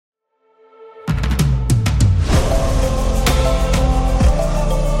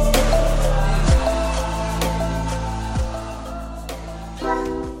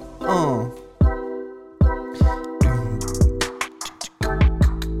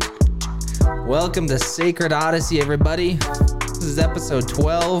Welcome to Sacred Odyssey, everybody. This is episode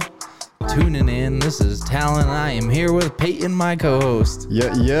 12. Tuning in. This is Talon. I am here with Peyton, my co-host.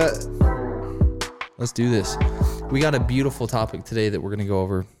 Yeah. Let's do this. We got a beautiful topic today that we're going to go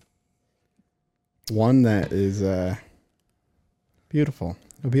over. One that is beautiful.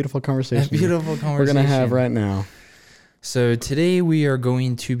 A beautiful conversation. We're going to have right now. So today we are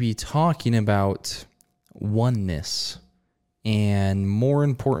going to be talking about oneness. And more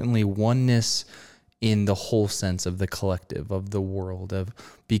importantly, oneness in the whole sense of the collective, of the world, of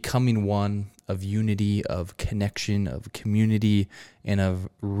becoming one, of unity, of connection, of community, and of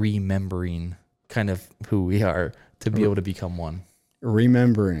remembering kind of who we are to be able to become one.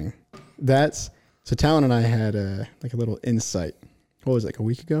 Remembering. So Talon and I had a little insight. What was it, like a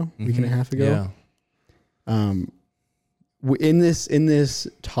week ago? Week and a half ago? Yeah. In this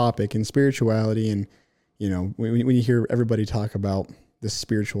topic, in spirituality, and you know, when you hear everybody talk about the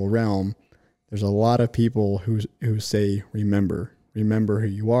spiritual realm, there's a lot of people who say, remember who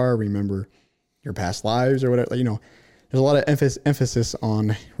you are, remember your past lives or whatever. You know, there's a lot of emphasis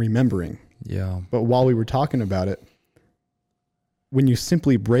on remembering. Yeah. But while we were talking about it, when you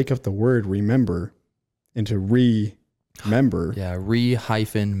simply break up the word remember into remember. Yeah,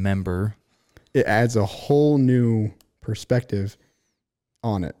 re-member. It adds a whole new perspective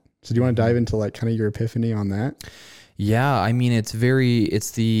on it. So do you want to dive into like kind of your epiphany on that? Yeah, I mean it's the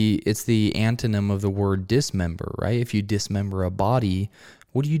antonym of the word dismember, right? If you dismember a body,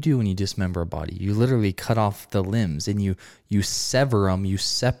 what do you do when you dismember a body? You literally cut off the limbs and you sever them, you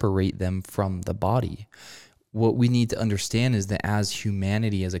separate them from the body. What we need to understand is that as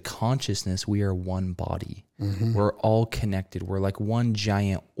humanity, as a consciousness, we are one body. Mm-hmm. We're all connected. We're like one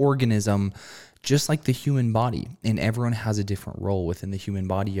giant organism, just like the human body. And everyone has a different role within the human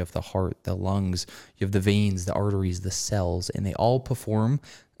body. You have the heart, the lungs, you have the veins, the arteries, the cells, and they all perform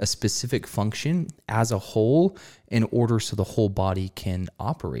a specific function as a whole in order so the whole body can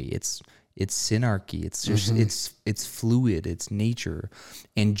operate. It's synarchy. It's just, it's fluid. It's nature.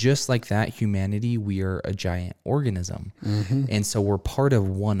 And just like that, humanity, we are a giant organism. Mm-hmm. And so we're part of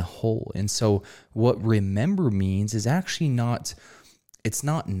one whole. And so what remember means is actually it's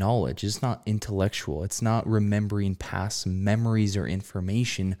not knowledge. It's not intellectual. It's not remembering past memories or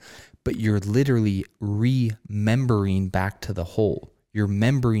information, but you're literally remembering back to the whole. You're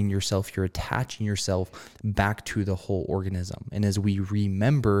remembering yourself, you're attaching yourself back to the whole organism. And as we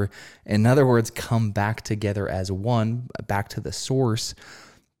remember, in other words, come back together as one, back to the source,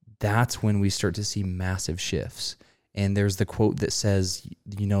 that's when we start to see massive shifts. And there's the quote that says,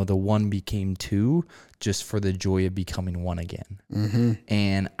 you know, the one became two just for the joy of becoming one again. Mm-hmm.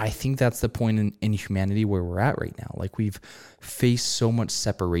 And I think that's the point in humanity where we're at right now. Like we've faced so much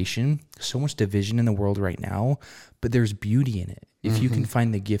separation, so much division in the world right now, but there's beauty in it. If you can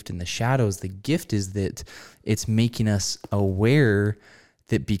find the gift in the shadows, the gift is that it's making us aware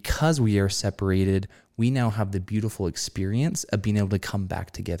that because we are separated, we now have the beautiful experience of being able to come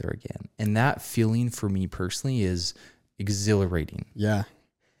back together again. And that feeling for me personally is exhilarating. Yeah.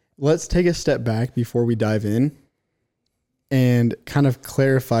 Let's take a step back before we dive in and kind of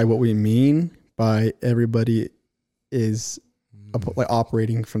clarify what we mean by everybody is like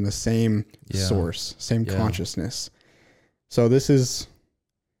operating from the same source, same consciousness. So this is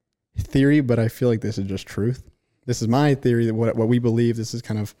theory, but I feel like this is just truth. This is my theory that what we believe. This is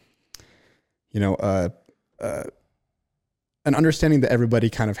kind of, you know, an understanding that everybody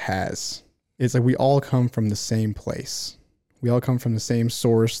kind of has. It's like we all come from the same place. We all come from the same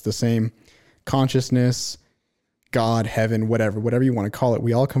source, the same consciousness, God, heaven, whatever you want to call it.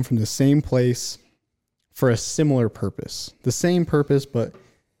 We all come from the same place for a similar purpose. The same purpose, but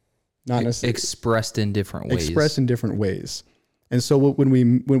not necessarily expressed in different ways. And so when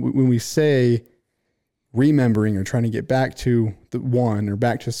we say remembering or trying to get back to the one or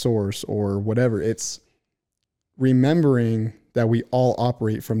back to source or whatever, it's remembering that we all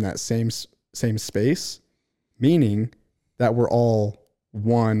operate from that same space, meaning that we're all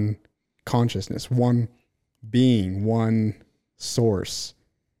one consciousness, one being, one source,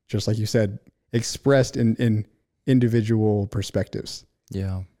 just like you said, expressed in individual perspectives.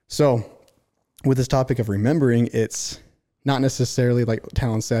 Yeah. So with this topic of remembering, it's not necessarily like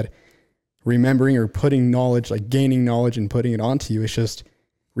Talon said, remembering or putting knowledge, like gaining knowledge and putting it onto you. It's just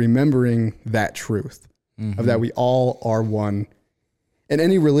remembering that truth of that we all are one. In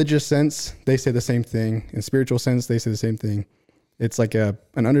any religious sense, they say the same thing. In spiritual sense, they say the same thing. It's like an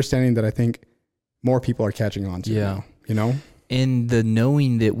understanding that I think more people are catching on to now, you know? And the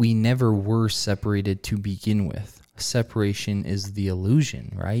knowing that we never were separated to begin with. Separation is the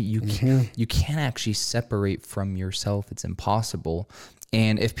illusion, right? You can't actually separate from yourself. It's impossible.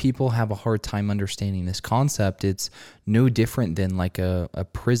 And if people have a hard time understanding this concept, it's no different than like a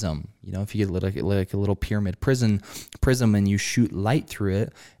prism. You know, if you get like a little pyramid prism and you shoot light through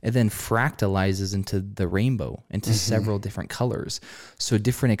it, it then fractalizes into the rainbow, into several different colors. So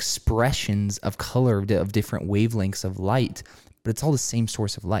different expressions of color of different wavelengths of light, but it's all the same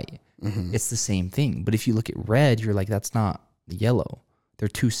source of light. It's the same thing. But if you look at red, you're like, that's not yellow. They're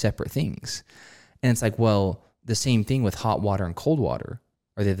two separate things. And it's like, well, the same thing with hot water and cold water.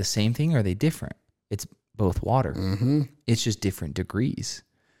 Are they the same thing or are they different? It's both water. It's just different degrees.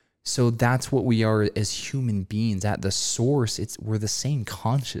 So that's what we are as human beings. At the source, we're the same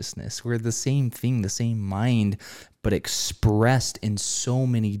consciousness. We're the same thing, the same mind, but expressed in so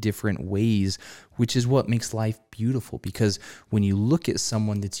many different ways, which is what makes life beautiful. Because when you look at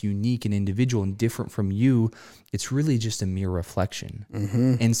someone that's unique and individual and different from you, it's really just a mere reflection.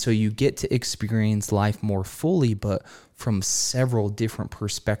 And so you get to experience life more fully, but from several different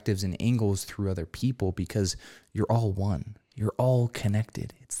perspectives and angles through other people, because you're all one. You're all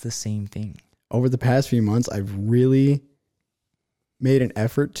connected. It's the same thing. Over the past few months, I've really made an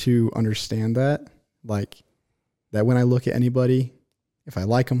effort to understand that. Like, that when I look at anybody, if I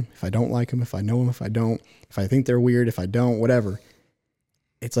like them, if I don't like them, if I know them, if I don't, if I think they're weird, if I don't, whatever.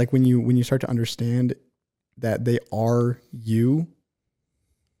 It's like when you start to understand that they are you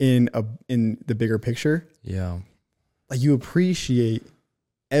in the bigger picture. Yeah. Like, you appreciate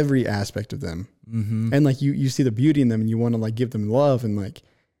every aspect of them. And like you see the beauty in them and you want to like give them love. And like,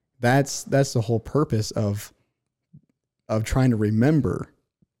 that's the whole purpose of trying to remember,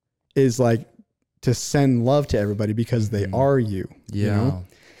 is like to send love to everybody because they are you. Yeah. You know?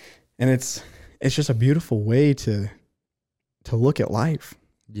 And it's just a beautiful way to look at life.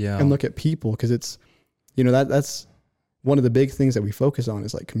 Yeah. And look at people. Cause it's, you know, that's one of the big things that we focus on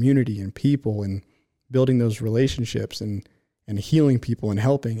is like community and people and building those relationships and healing people and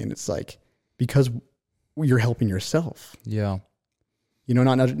helping. And it's like, because you're helping yourself. Yeah. You know,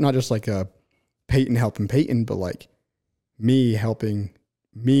 not just like a Peyton helping Peyton, but like me helping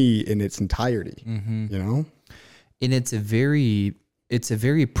me in its entirety, you know? And it's a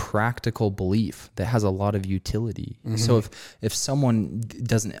very practical belief that has a lot of utility. So if someone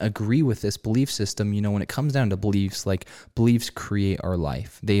doesn't agree with this belief system, you know, when it comes down to beliefs, like beliefs create our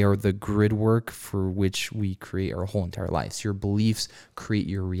life. They are the grid work for which we create our whole entire lives. Your beliefs create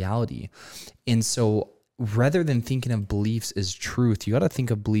your reality. And so rather than thinking of beliefs as truth, you got to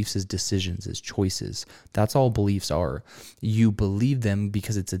think of beliefs as decisions, as choices. That's all beliefs are. You believe them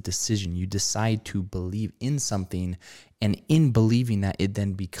because it's a decision. You decide to believe in something, and in believing that, it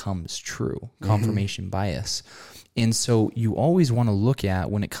then becomes true. Confirmation bias. And so you always want to look at,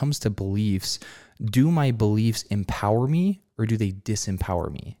 when it comes to beliefs, do my beliefs empower me or do they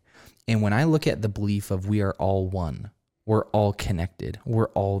disempower me? And when I look at the belief of we are all one, we're all connected, we're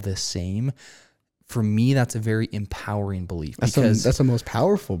all the same, for me, that's a very empowering belief. That's the most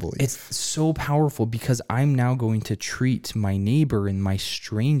powerful belief. It's so powerful because I'm now going to treat my neighbor and my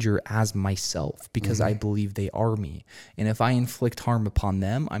stranger as myself because I believe they are me. And if I inflict harm upon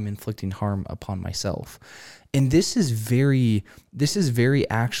them, I'm inflicting harm upon myself. And this is very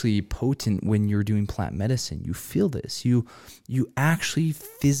actually potent when you're doing plant medicine. You feel this. You actually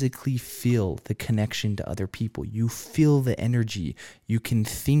physically feel the connection to other people. You feel the energy. You can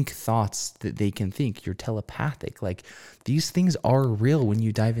think thoughts that they can think. You're telepathic. Like, these things are real when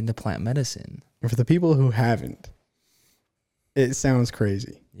you dive into plant medicine. And for the people who haven't, it sounds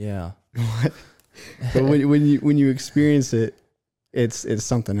crazy. Yeah. But when you experience it, it's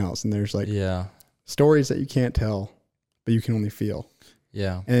something else. And there's like stories that you can't tell, but you can only feel.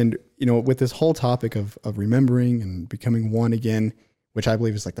 Yeah. And, you know, with this whole topic of remembering and becoming one again, which I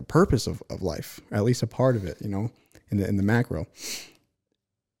believe is like the purpose of life, or at least a part of it, you know, in the macro.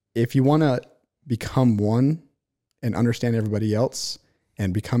 If you want to become one and understand everybody else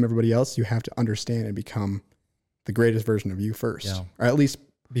and become everybody else, you have to understand and become the greatest version of you first, or at least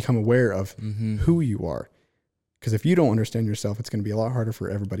become aware of who you are. Because if you don't understand yourself, it's going to be a lot harder for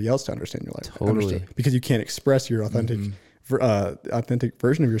everybody else to understand your life. Totally. Because you can't express your authentic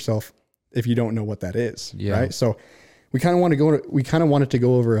version of yourself if you don't know what that is. Yeah. Right. So we kind of wanted to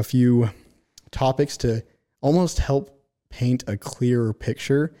go over a few topics to almost help paint a clearer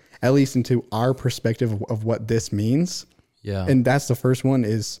picture, at least into our perspective of what this means. Yeah. And that's the first one,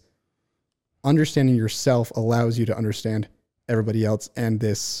 is understanding yourself allows you to understand everybody else, and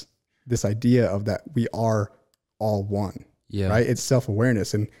this idea of that we are all one. Yeah. Right. It's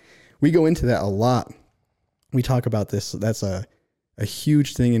self-awareness. And we go into that a lot. We talk about this. That's a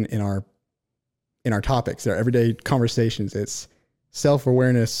huge thing in our topics, our everyday conversations. It's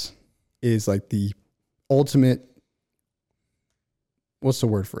self-awareness is like the ultimate what's the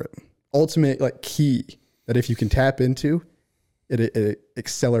word for it? Ultimate like key that if you can tap into, it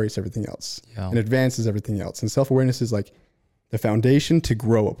accelerates everything else and advances everything else. And self-awareness is like the foundation to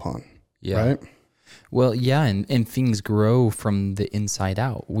grow upon. Yeah. Right. Well, yeah. And things grow from the inside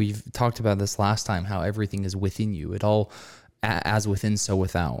out. We've talked about this last time, how everything is within you. It all, as within, so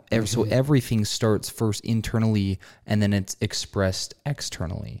without. So everything starts first internally and then it's expressed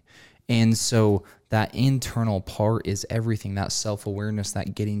externally. And so that internal part is everything. That self-awareness,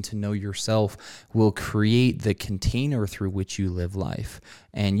 that getting to know yourself will create the container through which you live life.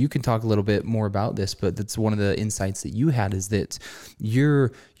 And you can talk a little bit more about this, but that's one of the insights that you had, is that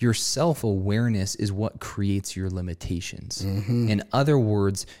your self-awareness is what creates your limitations. In other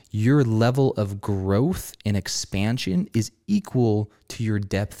words, your level of growth and expansion is equal to your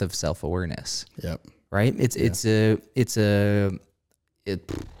depth of self-awareness. Yep. Right? It's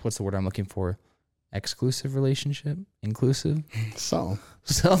what's the word I'm looking for? Exclusive relationship? Inclusive?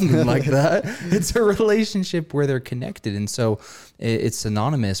 Something like that. It's a relationship where they're connected. And so it's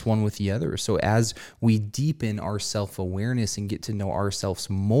synonymous one with the other. So as we deepen our self-awareness and get to know ourselves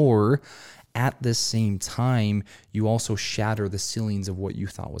more, at the same time, you also shatter the ceilings of what you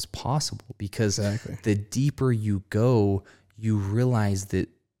thought was possible. Because the deeper you go, you realize that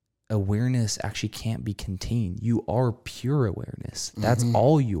awareness actually can't be contained. You are pure awareness. That's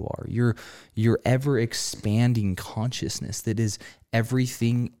all you are. You're ever expanding consciousness that is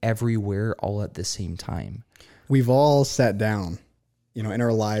everything, everywhere, all at the same time. We've all sat down, in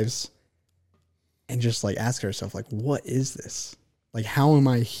our lives and just like ask ourselves, like, what is this? Like, how am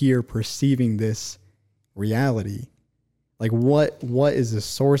I here perceiving this reality? Like, what is the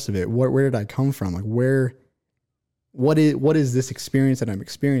source of it? Where did I come from? Like, what is this experience that I'm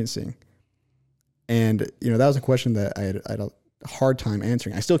experiencing? And, that was a question that I had a hard time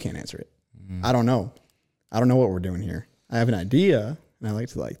answering. I still can't answer it. I don't know. I don't know what we're doing here. I have an idea, and I like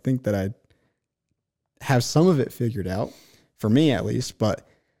to think that I have some of it figured out, for me at least. But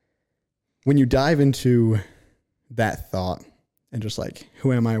when you dive into that thought and just like,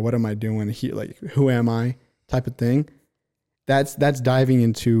 who am I? What am I doing here? Like, who am I type of thing? That's diving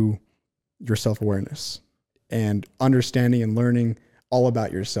into your self-awareness and understanding and learning all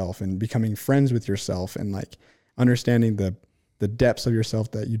about yourself and becoming friends with yourself and like understanding the depths of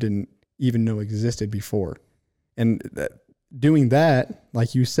yourself that you didn't even know existed before. And doing that,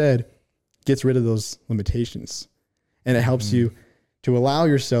 like you said, gets rid of those limitations. And it helps you to allow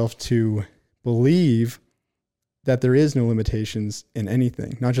yourself to believe that there is no limitations in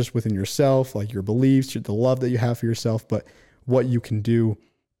anything, not just within yourself, like your beliefs, the love that you have for yourself, but what you can do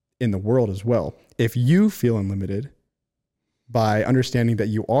in the world as well. If you feel unlimited by understanding that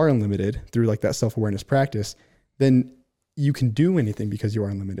you are unlimited through like that self-awareness practice, then you can do anything because you are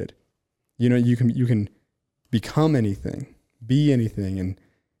unlimited. You can become anything, be anything. And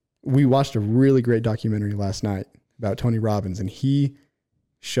we watched a really great documentary last night about Tony Robbins, and he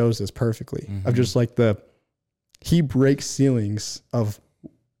shows this perfectly of just like he breaks ceilings of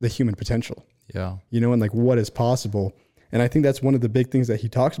the human potential. Yeah. And like what is possible. And I think that's one of the big things that he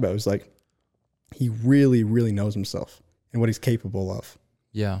talks about is like, he really, really knows himself and what he's capable of.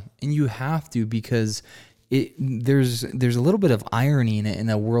 Yeah. And you have to, because there's a little bit of irony in it, in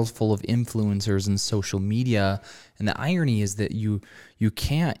a world full of influencers and social media. And the irony is that you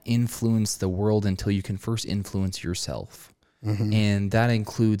can't influence the world until you can first influence yourself. And that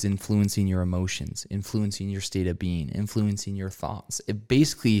includes influencing your emotions, influencing your state of being, influencing your thoughts. It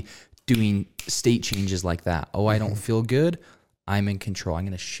basically doing state changes like that. Oh, I don't feel good. I'm in control. I'm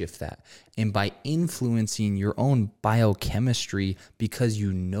going to shift that. And by influencing your own biochemistry, because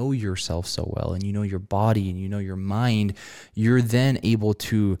you know yourself so well and you know your body and you know your mind, you're then able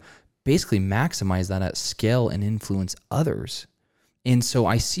to basically maximize that at scale and influence others. And so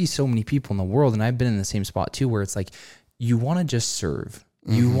I see so many people in the world, and I've been in the same spot too, where it's like, you want to just serve.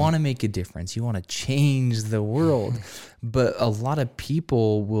 You want to make a difference. You want to change the world. But a lot of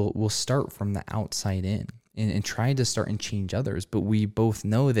people will start from the outside in and try to start and change others. But we both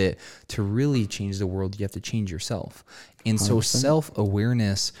know that to really change the world, you have to change yourself. And 100%. So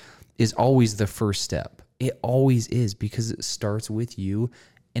self-awareness is always the first step. It always is, because it starts with you.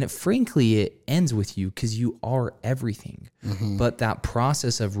 And frankly, it ends with you, because you are everything. But that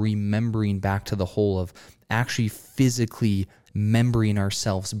process of remembering back to the whole, of actually physically membering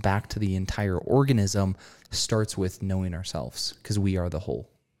ourselves back to the entire organism, starts with knowing ourselves, because we are the whole.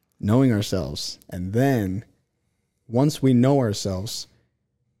 Knowing ourselves. And then once we know ourselves,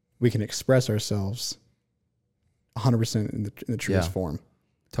 we can express ourselves 100% in the truest form.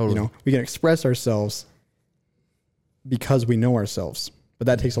 Totally. We can express ourselves because we know ourselves. But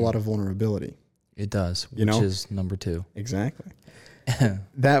that takes a lot of vulnerability. It does, which is number 2. Exactly.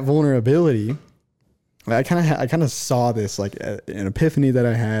 that vulnerability, I kind of saw this like an epiphany that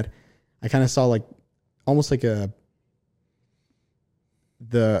I had. I kind of saw like almost like a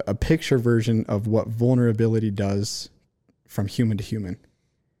picture version of what vulnerability does from human to human.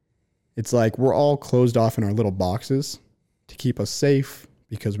 It's like we're all closed off in our little boxes to keep us safe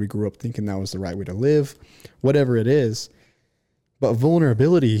because we grew up thinking that was the right way to live, whatever it is. But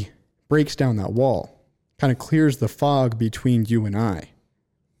vulnerability breaks down that wall, kind of clears the fog between you and I,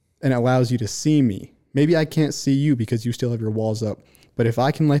 and allows you to see me. Maybe I can't see you because you still have your walls up, but if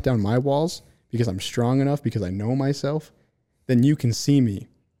I can let down my walls because I'm strong enough, because I know myself, then you can see me.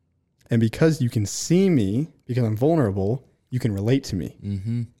 And because you can see me, because I'm vulnerable, you can relate to me.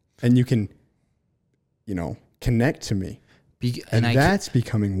 Mm-hmm. And you can, connect to me. And that's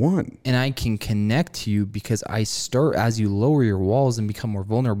becoming one. And I can connect to you because I start, as you lower your walls and become more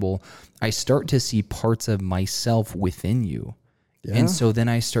vulnerable, I start to see parts of myself within you. Yeah. And so then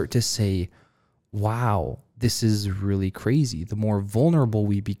I start to say, wow, this is really crazy. The more vulnerable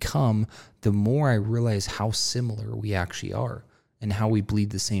we become, the more I realize how similar we actually are and how we bleed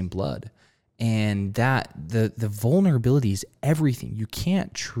the same blood. And that the vulnerability is everything. You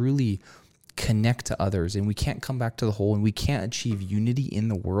can't truly connect to others, and we can't come back to the whole, and we can't achieve unity in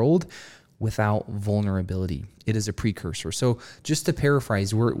the world without vulnerability. It is a precursor. So just to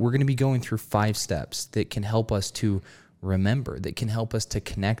paraphrase, we're going to be going through 5 steps that can help us to remember, that can help us to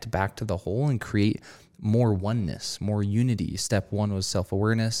connect back to the whole and create more oneness, more unity. Step 1 was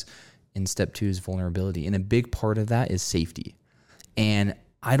self-awareness, and step 2 is vulnerability. And a big part of that is safety. And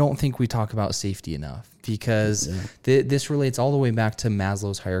I don't think we talk about safety enough because this relates all the way back to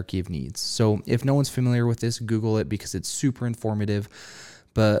Maslow's hierarchy of needs. So if no one's familiar with this, Google it because it's super informative.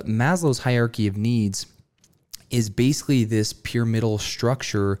 But Maslow's hierarchy of needs is basically this pyramidal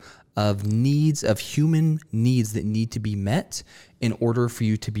structure of needs, of human needs that need to be met in order for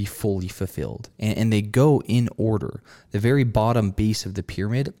you to be fully fulfilled. And they go in order. The very bottom base of the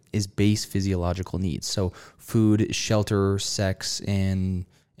pyramid is base physiological needs. So food, shelter, sex, and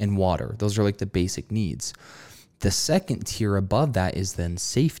water. Those are like the basic needs. The second tier above that is then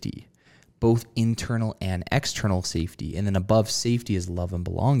safety, both internal and external safety. And then above safety is love and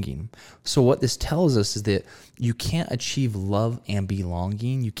belonging. So what this tells us is that you can't achieve love and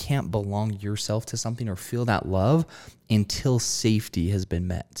belonging. You can't belong yourself to something or feel that love until safety has been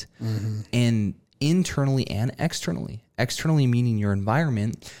met. Mm-hmm. And internally and externally. Externally meaning your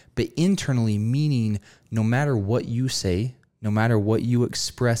environment, but internally meaning no matter what you say, no matter what you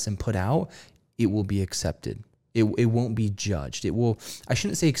express and put out, it will be accepted. It won't be judged. I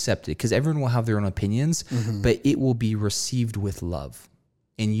shouldn't say accepted because everyone will have their own opinions, but it will be received with love.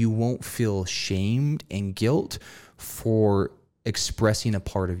 And you won't feel shamed and guilt for expressing a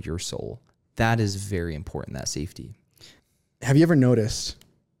part of your soul. That is very important, that safety. Have you ever noticed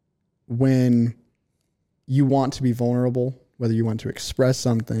when you want to be vulnerable, whether you want to express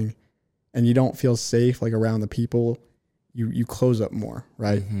something and you don't feel safe like around the people, you close up more,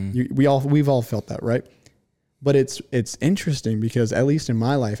 right? Mm-hmm. We've all felt that, right? But it's interesting because at least in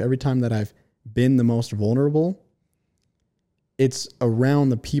my life, every time that I've been the most vulnerable, it's around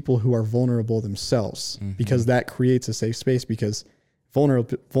the people who are vulnerable themselves, mm-hmm. because that creates a safe space because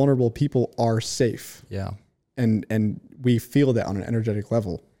vulnerable people are safe. Yeah. And we feel that on an energetic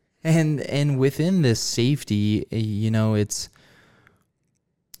level. And within this safety,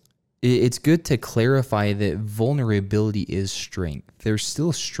 it's good to clarify that vulnerability is strength. There's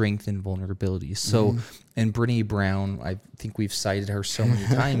still strength in vulnerability. So, and Brene Brown, I think we've cited her so many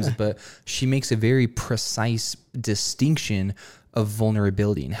times, but she makes a very precise distinction of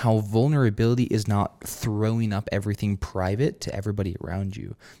vulnerability and how vulnerability is not throwing up everything private to everybody around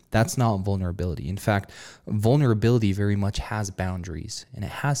you. That's not vulnerability. In fact, vulnerability very much has boundaries and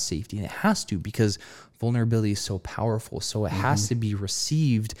it has safety, and it has to because vulnerability is so powerful. So it has to be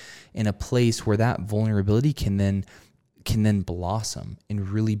received in a place where that vulnerability can then blossom and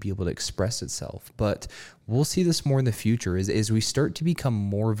really be able to express itself. But we'll see this more in the future as we start to become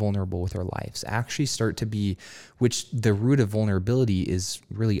more vulnerable with our lives, actually start to be, which the root of vulnerability is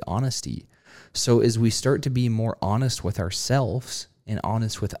really honesty. So as we start to be more honest with ourselves and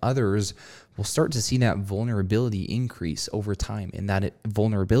honest with others, we'll start to see that vulnerability increase over time. And that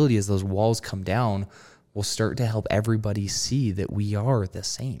vulnerability, as those walls come down, will start to help everybody see that we are the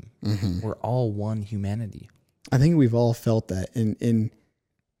same. Mm-hmm. We're all one humanity. I think we've all felt that in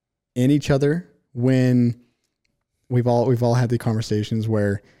each other when we've all had the conversations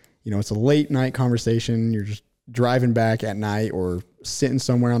where, it's a late night conversation. You're just driving back at night or sitting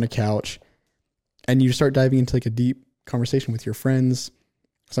somewhere on a couch and you start diving into like a deep conversation with your friends,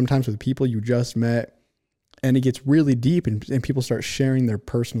 sometimes with people you just met. And it gets really deep, and people start sharing their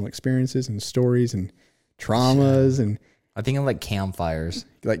personal experiences and stories and traumas and I think of like campfires.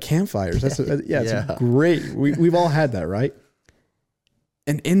 like campfires. It's great. We've all had that, right?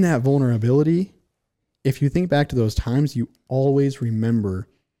 And in that vulnerability, if you think back to those times, you always remember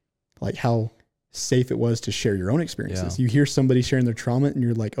like how safe it was to share your own experiences. You hear somebody sharing their trauma and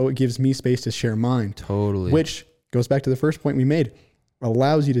you're like, oh, it gives me space to share mine. Totally. Which goes back to the first point we made,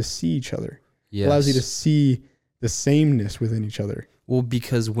 allows you to see each other. Yes. Allows you to see the sameness within each other. Well,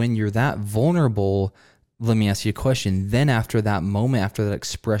 because when you're that vulnerable, let me ask you a question. Then after that moment, after that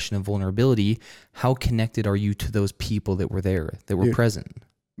expression of vulnerability, how connected are you to those people that were there, that were present?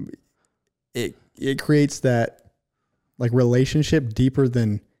 It creates that like relationship deeper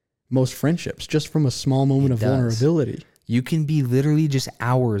than most friendships, just from a small moment of vulnerability. You can be literally just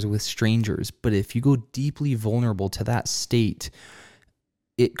hours with strangers, but if you go deeply vulnerable to that state,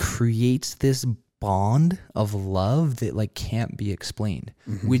 it creates this bond of love that like can't be explained,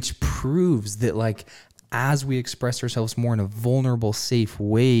 which proves that like as we express ourselves more in a vulnerable, safe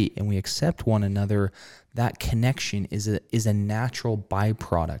way and we accept one another, that connection is a natural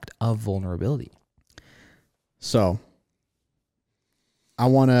byproduct of vulnerability. So I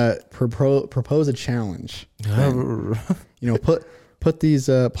want to propose a challenge. Put these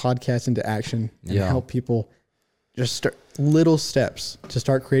podcasts into action and help people just start little steps to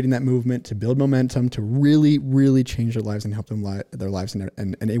start creating that movement, to build momentum, to really, really change their lives and help them their lives in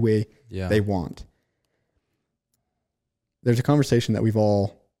a way they want. There's a conversation that we've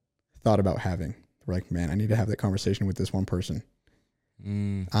all thought about having. We're like, man, I need to have that conversation with this one person.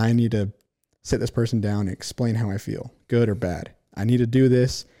 I need to sit this person down and explain how I feel, good or bad. I need to do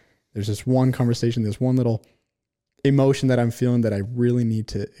this. There's this one conversation, this one little emotion that I'm feeling that I really need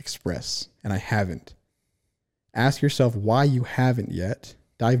to express, and I haven't. Ask yourself why you haven't yet.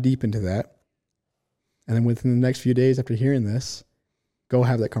 Dive deep into that. And then within the next few days after hearing this, go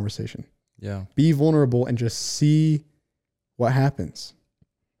have that conversation. Yeah. Be vulnerable and just see what happens.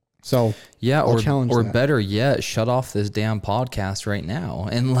 So or better yet, shut off this damn podcast right now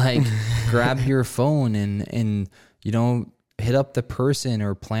and like grab your phone and hit up the person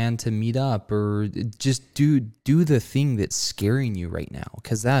or plan to meet up or just do the thing that's scaring you right now,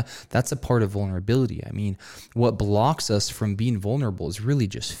 because that's a part of vulnerability. I mean, what blocks us from being vulnerable is really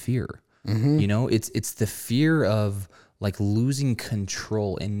just fear. It's the fear of like losing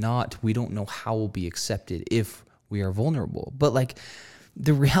control and we don't know how we'll be accepted if we are vulnerable. But like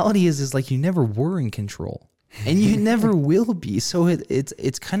the reality is like you never were in control and you never will be. So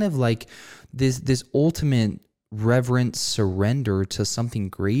it's kind of like this ultimate reverent surrender to something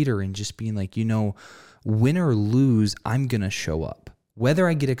greater and just being like, win or lose, I'm going to show up. Whether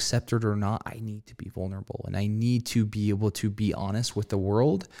I get accepted or not, I need to be vulnerable and I need to be able to be honest with the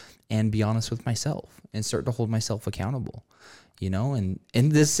world and be honest with myself and start to hold myself accountable, and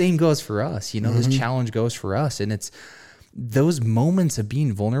the same goes for us, this challenge goes for us. And it's those moments of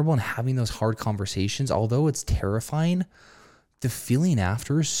being vulnerable and having those hard conversations, although it's terrifying, the feeling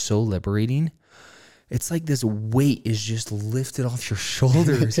after is so liberating. It's like this weight is just lifted off your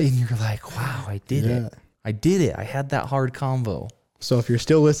shoulders and you're like, wow, I did it. I did it. I had that hard convo. So if you're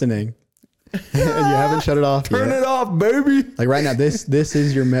still listening and you haven't shut it off yet. Turn it off, baby. Like right now, this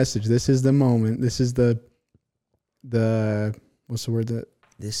is your message. This is the moment. This is the what's the word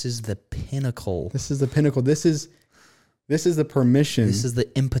this is the pinnacle. This is the pinnacle. This is the permission. This is the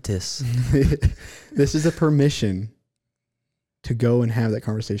impetus. This is the permission to go and have that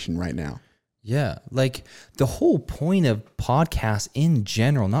conversation right now. Yeah. Like the whole point of podcasts in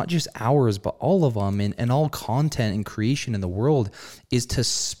general, not just ours, but all of them and all content and creation in the world is to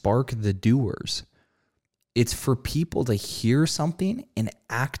spark the doers. It's for people to hear something and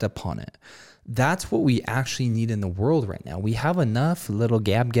act upon it. That's what we actually need in the world right now. We have enough little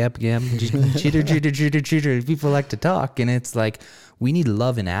gab, chitter. People like to talk. And it's like, we need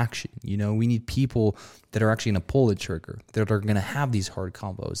love in action. We need people that are actually going to pull the trigger, that are going to have these hard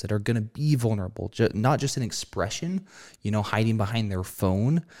combos, that are going to be vulnerable, not just an expression, hiding behind their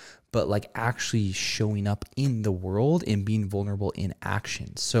phone, but like actually showing up in the world and being vulnerable in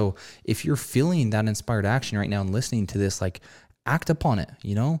action. So if you're feeling that inspired action right now and listening to this, like, act upon it,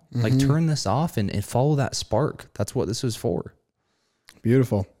 like turn this off and follow that spark. That's what this was for.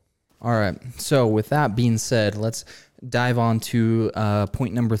 Beautiful. All right. So with that being said, let's dive on to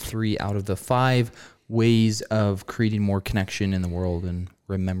point number 3 out of the 5 ways of creating more connection in the world and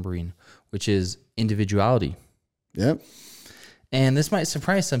remembering, which is individuality. Yep. And this might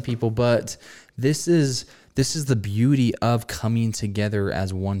surprise some people, but this is the beauty of coming together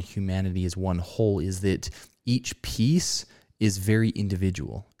as one humanity, as one whole, is that each piece is very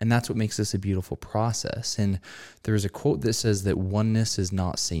individual. And that's what makes this a beautiful process. And there's a quote that says that oneness is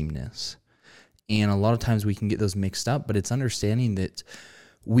not sameness. And a lot of times we can get those mixed up, but it's understanding that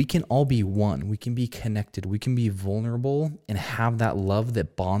we can all be one. We can be connected. We can be vulnerable and have that love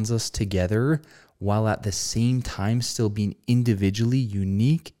that bonds us together, while at the same time still being individually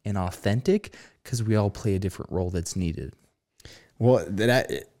unique and authentic, because we all play a different role that's needed. Well,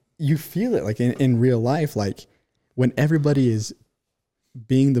 you feel it like in real life, like when everybody is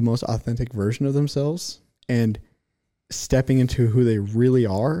being the most authentic version of themselves and stepping into who they really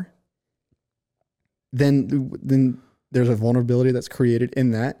are, then there's a vulnerability that's created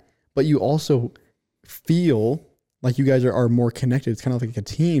in that, but you also feel like you guys are more connected. It's kind of like a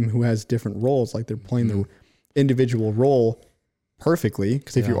team who has different roles, like they're playing their individual role perfectly.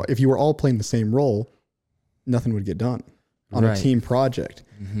 Because if you were all playing the same role, nothing would get done on a team project.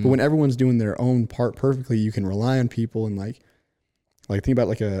 But when everyone's doing their own part perfectly, you can rely on people and like think about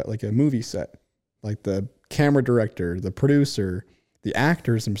like a movie set, like the camera director, the producer, the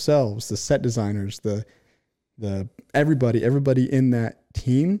actors themselves, the set designers, the everybody in that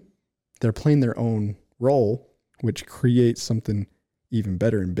team, they're playing their own role, which creates something even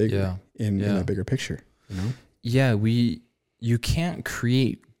better and bigger in a bigger picture, you know? Yeah, you can't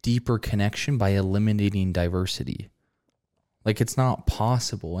create deeper connection by eliminating diversity. Like, it's not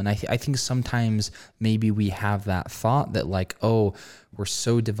possible. And I think sometimes maybe we have that thought that like, oh, we're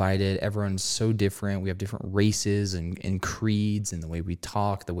so divided. Everyone's so different. We have different races and creeds and the way we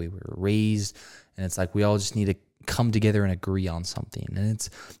talk, the way we were raised. And it's like, we all just need to come together and agree on something. And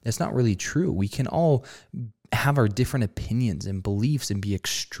it's not really true. We can all have our different opinions and beliefs and be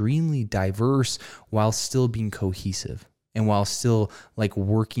extremely diverse while still being cohesive. And while still like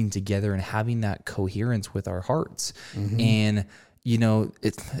working together and having that coherence with our hearts. And, you know,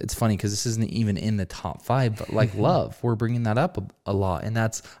 it's funny because this isn't even in the top 5, but like love, we're bringing that up a lot. And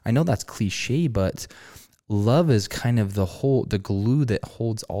I know that's cliche, but love is kind of the glue that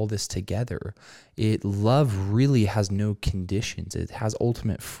holds all this together. Love really has no conditions. It has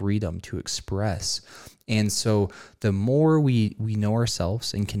ultimate freedom to express. And so the more we know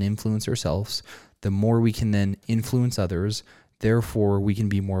ourselves and can influence ourselves, the more we can then influence others. Therefore, we can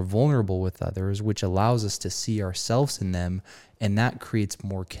be more vulnerable with others, which allows us to see ourselves in them, and that creates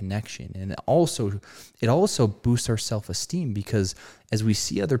more connection. And it also boosts our self-esteem, because as we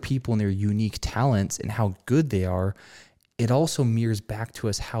see other people and their unique talents and how good they are, it also mirrors back to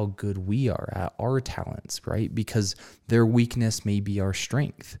us how good we are at our talents, right? Because their weakness may be our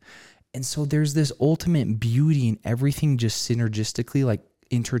strength. And so there's this ultimate beauty in everything just synergistically, like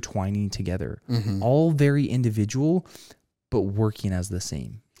intertwining together, all very individual, but working as the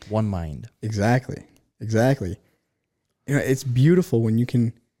same, one mind. Exactly. You know, it's beautiful when you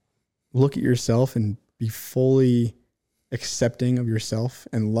can look at yourself and be fully accepting of yourself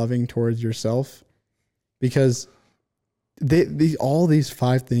and loving towards yourself, because all these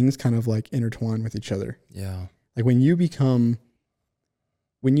 5 things kind of like intertwine with each other. Yeah. Like when you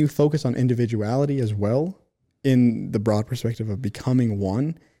focus on individuality as well, in the broad perspective of becoming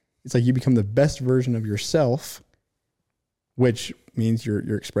one, it's like you become the best version of yourself, which means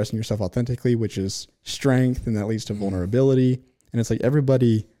you're expressing yourself authentically, which is strength, and that leads to vulnerability. And it's like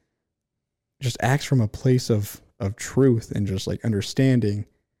everybody just acts from a place of truth and just like understanding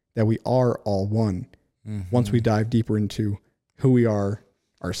that we are all one once we dive deeper into who we are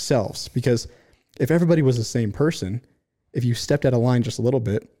ourselves. Because if everybody was the same person, if you stepped out of line just a little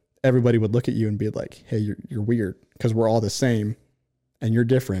bit, everybody would look at you and be like, hey, you're weird, because we're all the same and you're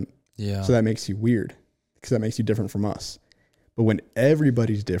different. Yeah. So that makes you weird, because that makes you different from us. But when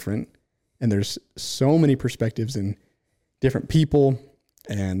everybody's different and there's so many perspectives and different people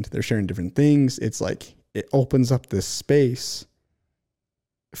and they're sharing different things, it's like it opens up this space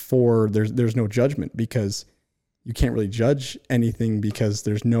for there's no judgment, because you can't really judge anything because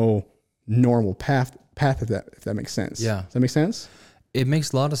there's no normal path if that makes sense. Yeah. Does that make sense? It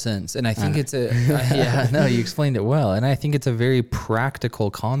makes a lot of sense. And I think you explained it well. And I think it's a very practical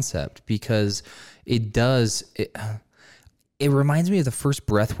concept, because it reminds me of the first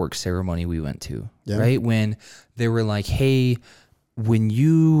breathwork ceremony we went to, right? When they were like, hey, when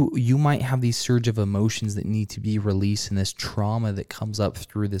you might have these surge of emotions that need to be released, and this trauma that comes up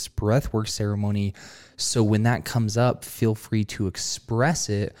through this breathwork ceremony. So when that comes up, feel free to express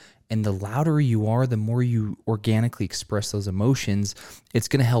it. And the louder you are, the more you organically express those emotions, it's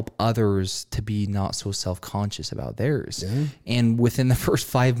going to help others to be not so self-conscious about theirs. Yeah. And within the first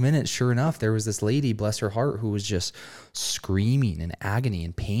 5 minutes, sure enough, there was this lady, bless her heart, who was just screaming in agony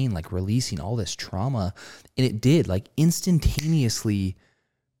and pain, like releasing all this trauma. And it did, like instantaneously,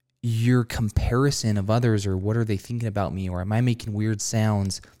 your comparison of others, or what are they thinking about me, or am I making weird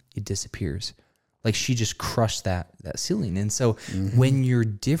sounds, it disappears. Like she just crushed that ceiling. And so when you're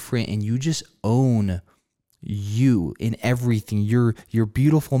different and you just own you in everything, your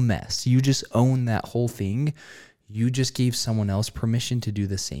beautiful mess, you just own that whole thing, you just gave someone else permission to do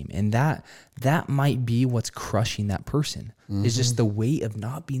the same. And that might be what's crushing that person. Is just the weight of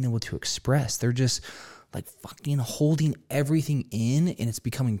not being able to express. They're just like fucking holding everything in, and it's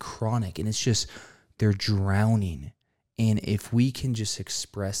becoming chronic, and it's just, they're drowning. And if we can just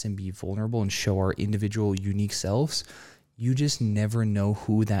express and be vulnerable and show our individual unique selves, you just never know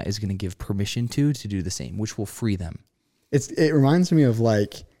who that is going to give permission to do the same, which will free them. It reminds me of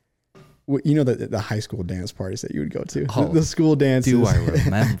like, you know, the high school dance parties that you would go to, Oh, the school dances. Do I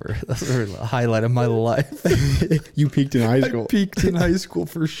remember? That's the highlight of my life. You peaked in high school. I peaked in high school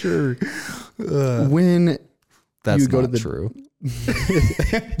for sure. When That's you go not to true.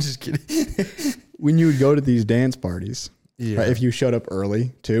 Just kidding. When you would go to these dance parties, Yeah. right, if you showed up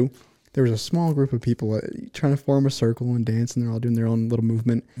early too, there was a small group of people trying to form a circle and dance, and they're all doing their own little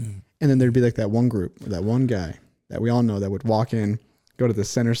movement. And then there'd be like that one group, that one guy that we all know that would walk in, go to the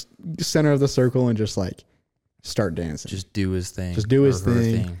center of the circle, and just like start dancing. Just do his thing. Just do his Or her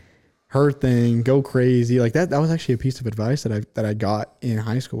thing. Her thing, go crazy. Like that was actually a piece of advice that I got in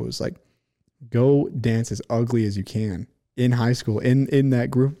high school. It was like, go dance as ugly as you can in high school, in that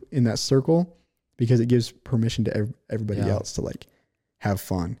group, in that circle, because it gives permission to everybody else to like have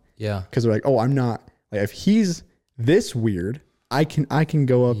fun. Yeah. Because they're like, oh, I'm not, like, if he's this weird, I can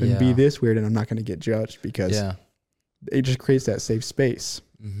go up and be this weird, and I'm not going to get judged, because it just creates that safe space.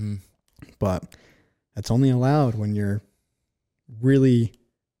 Mm-hmm. But that's only allowed when you're really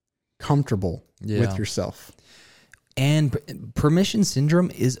comfortable with yourself. And permission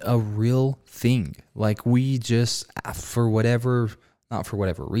syndrome is a real thing. Like we just, not for whatever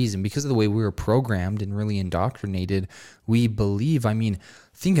reason, because of the way we were programmed and really indoctrinated, we believe, I mean,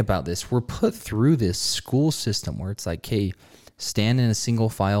 think about this. We're put through this school system where it's like, hey, stand in a single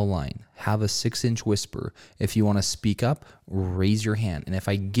file line, have a 6-inch whisper. If you want to speak up, raise your hand. And if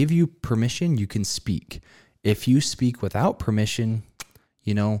I give you permission, you can speak. If you speak without permission,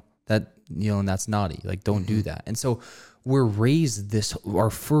 that's naughty. Like, don't do that. And so we're raised our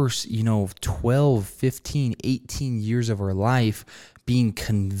first, 12, 15, 18 years of our life being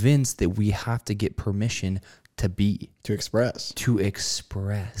convinced that we have to get permission to express,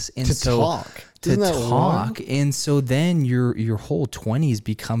 and to talk. And so then your whole 20s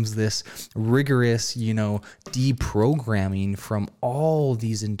becomes this rigorous, deprogramming from all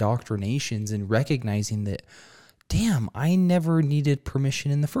these indoctrinations, and recognizing that, damn, I never needed permission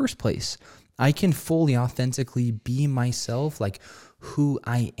in the first place. I can fully, authentically be myself, like who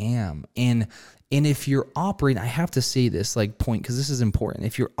I am. And if you're operating, I have to say this point, because this is important.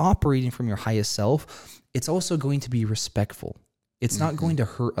 If you're operating from your highest self, it's also going to be respectful. It's not going to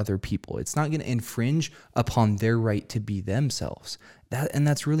hurt other people. It's not going to infringe upon their right to be themselves.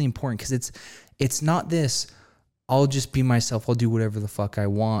 That's really important, because it's not this, I'll just be myself, I'll do whatever the fuck I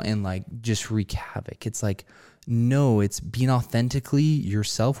want, and just wreak havoc. It's like, no, it's being authentically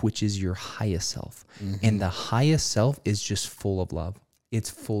yourself, which is your highest self. And the highest self is just full of love. It's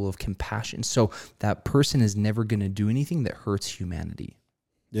full of compassion. So that person is never going to do anything that hurts humanity.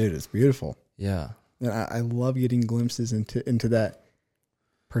 Dude, it's beautiful. Yeah. And I love getting glimpses into that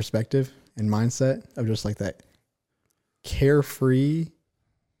perspective and mindset of just like that carefree,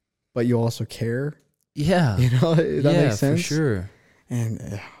 but you also care. Yeah. That makes sense. For sure.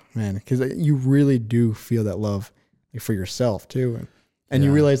 And man, because you really do feel that love for yourself too. And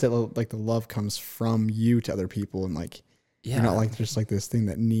you realize that the love comes from you to other people, and you're not just this thing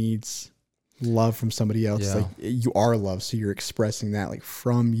that needs love from somebody else. Yeah. Like, you are love, so you're expressing that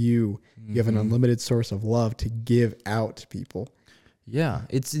from you. You have an unlimited source of love to give out to people. Yeah,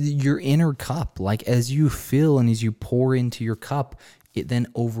 it's your inner cup. Like, as you fill and as you pour into your cup, it then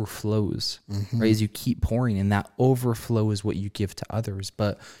overflows, right? As you keep pouring, and that overflow is what you give to others.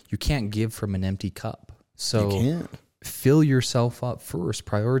 But you can't give from an empty cup. So You can't. Fill yourself up first.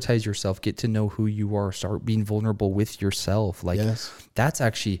 Prioritize yourself. Get to know who you are. Start being vulnerable with yourself. That's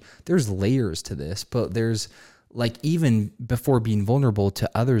actually, there's layers to this, but there's even before being vulnerable to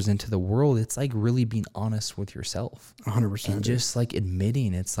others and to the world, it's really being honest with yourself. 100%. And just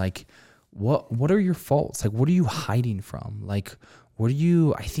admitting, it's what are your faults? What are you hiding from? What are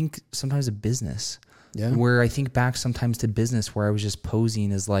you, I think sometimes a business, where I think back sometimes to business where I was just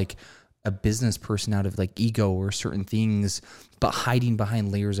posing as a business person out of ego or certain things, but hiding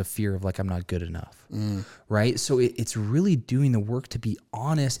behind layers of fear of I'm not good enough. Right. So it's really doing the work to be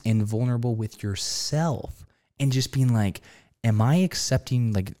honest and vulnerable with yourself, and just being am I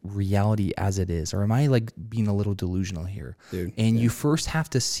accepting like reality as it is, or am I like being a little delusional here? Dude, and you first have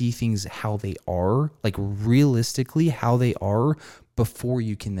to see things how they are, like realistically how they are, before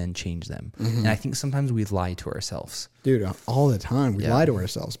you can then change them. And I think sometimes we lie to ourselves. Dude, all the time we lie to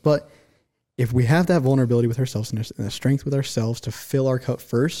ourselves. But if we have that vulnerability with ourselves and the strength with ourselves to fill our cup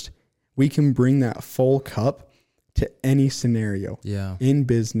first, we can bring that full cup to any scenario. Yeah. In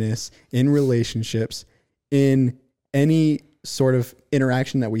business, in relationships, in any sort of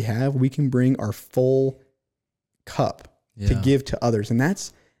interaction that we have, we can bring our full cup to give to others. And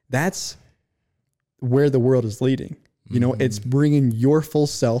that's where the world is leading. You know, it's bringing your full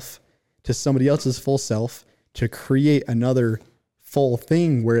self to somebody else's full self to create another full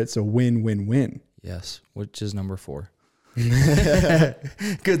thing where it's a win-win-win. Yes, which is number 4.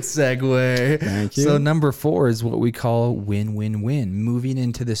 Good segue. Thank you. So number 4 is what we call win-win-win, moving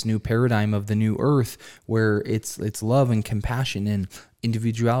into this new paradigm of the new earth where it's love and compassion and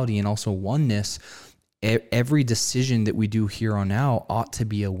individuality and also oneness. Every decision that we do here on out ought to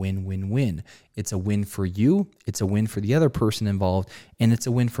be a win-win-win. It's a win for you, it's a win for the other person involved, and it's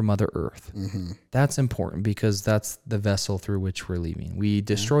a win for Mother Earth. That's important because that's the vessel through which we're leaving. We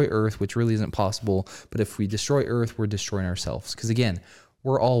destroy Earth, which really isn't possible, but if we destroy Earth, we're destroying ourselves. Because again,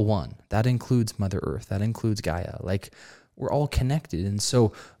 we're all one. That includes Mother Earth, that includes Gaia. Like, we're all connected. And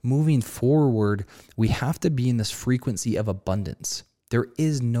so moving forward, we have to be in this frequency of abundance. There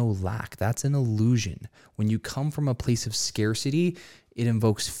is no lack. That's an illusion. When you come from a place of scarcity, it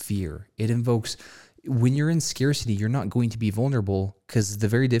invokes fear. It invokes, when you're in scarcity, you're not going to be vulnerable because the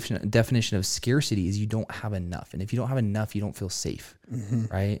very definition of scarcity is you don't have enough. And if you don't have enough, you don't feel safe,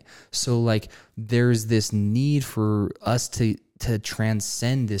 right? So like there's this need for us to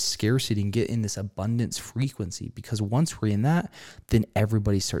transcend this scarcity and get in this abundance frequency, because once we're in that, then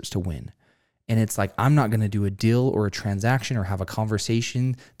everybody starts to win. And it's like, I'm not going to do a deal or a transaction or have a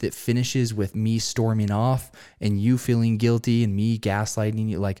conversation that finishes with me storming off and you feeling guilty and me gaslighting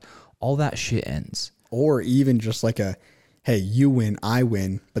you. Like, all that shit ends. Or even just like hey, you win, I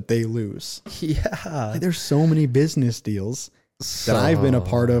win, but they lose. Yeah. Like, there's so many business deals that I've been a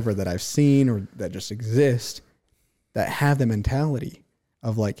part of or that I've seen or that just exist that have the mentality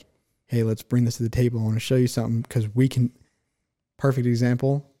of like, hey, let's bring this to the table. I want to show you something because we can. Perfect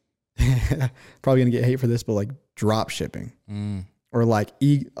example. Probably gonna get hate for this, but like drop shipping or like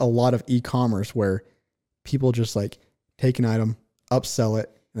a lot of e-commerce where people just like take an item, upsell it,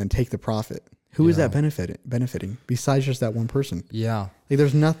 and then take the profit. Who is that benefiting besides just that one person? Yeah. Like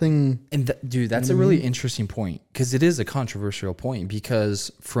there's nothing. And dude, that's a really interesting point, because it is a controversial point, because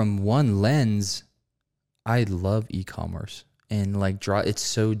from one lens, I love e-commerce. And like it's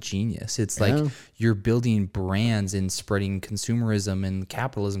so genius. It's like you're building brands and spreading consumerism and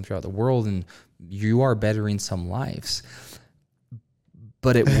capitalism throughout the world, and you are bettering some lives.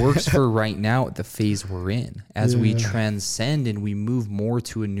 But it works for right now at the phase we're in. As we transcend and we move more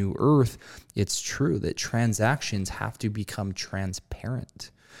to a new earth, it's true that transactions have to become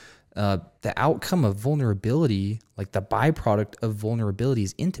transparent. The outcome of vulnerability, like the byproduct of vulnerability,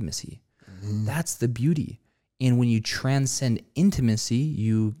 is intimacy. That's the beauty. And when you transcend intimacy,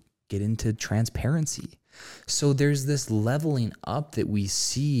 you get into transparency. So there's this leveling up that we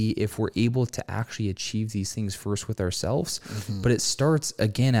see if we're able to actually achieve these things first with ourselves. But it starts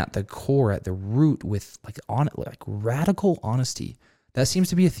again at the core, at the root, with like radical honesty. That seems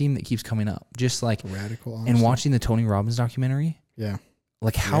to be a theme that keeps coming up. Just like radical honesty. And watching the Tony Robbins documentary. Yeah.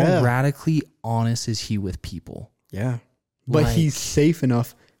 Like how radically honest is he with people? Yeah. But he's safe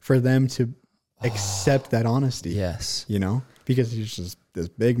enough for them to accept that honesty. Yes. You know, because he's just this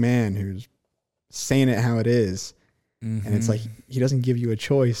big man who's saying it how it is. And it's like, he doesn't give you a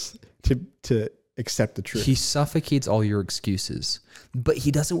choice to accept the truth. He suffocates all your excuses, but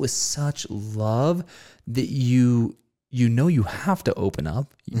he does it with such love that you know you have to open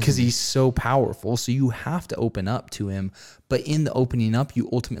up, because he's so powerful. So you have to open up to him. But in the opening up, you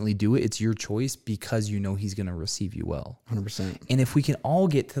ultimately do it. It's your choice, because you know he's going to receive you well. 100%. And if we can all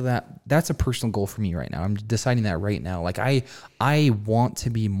get to that, that's a personal goal for me right now. I'm deciding that right now. Like I want to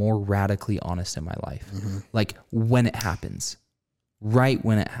be more radically honest in my life. Like when it happens. Right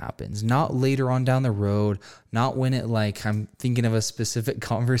when it happens, not later on down the road, not when it like, I'm thinking of a specific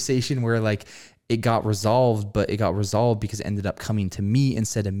conversation where like it got resolved, but it got resolved because it ended up coming to me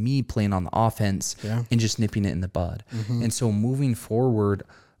instead of me playing on the offense and just nipping it in the bud. And so moving forward,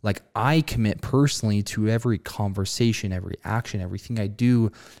 like I commit personally to every conversation, every action, everything I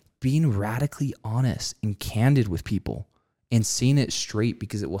do, being radically honest and candid with people and seeing it straight,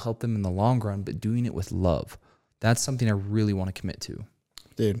 because it will help them in the long run, but doing it with love. That's something I really want to commit to.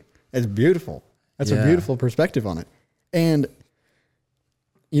 Dude, it's beautiful. That's a beautiful perspective on it. And,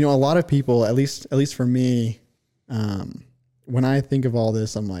 you know, a lot of people, at least for me, when I think of all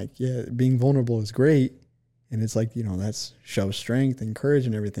this, I'm like, yeah, being vulnerable is great. And it's like, you know, that's shows strength and courage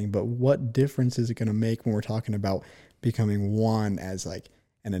and everything. But what difference is it going to make when we're talking about becoming one as like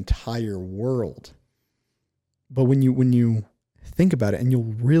an entire world? But when you think about it, and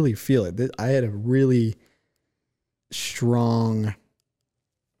you'll really feel it. I had a really strong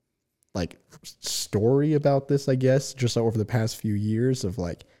like story about this, I guess, just over the past few years of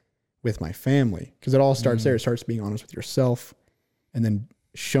like with my family. Because it all starts there. It starts being honest with yourself and then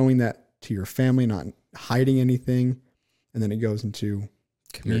showing that to your family, not hiding anything. And then it goes into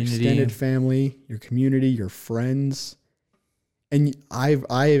Community. your extended family, your community, your friends. And I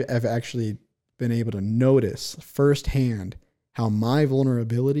have actually been able to notice firsthand how my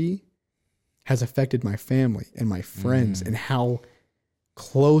vulnerability has affected my family and my friends and how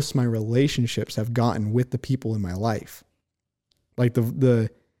close my relationships have gotten with the people in my life. Like the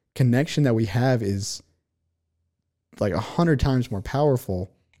connection that we have is like 100 times more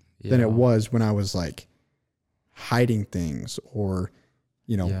powerful than it was when I was like hiding things or,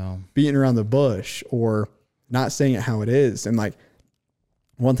 you know, beating around the bush or not saying it how it is. And like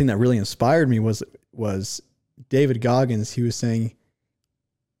one thing that really inspired me was David Goggins. He was saying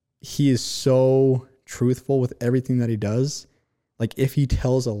he is so truthful with everything that he does. Like if he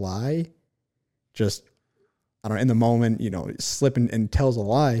tells a lie, just, I don't know, in the moment, you know, slip and tells a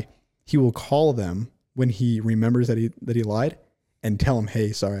lie, he will call them when he remembers that he lied and tell them,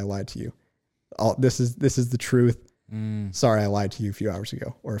 hey, sorry, I lied to you. This is the truth. Sorry, I lied to you a few hours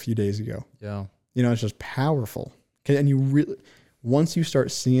ago or a few days ago. Yeah. You know, it's just powerful. And you really, once you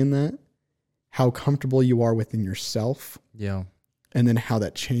start seeing that, how comfortable you are within yourself. Yeah. And then how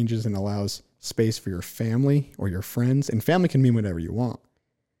that changes and allows space for your family or your friends, and family can mean whatever you want.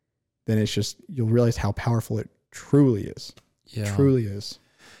 Then it's just, you'll realize how powerful it truly is. Yeah. Truly is.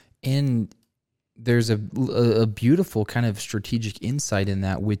 And there's a beautiful kind of strategic insight in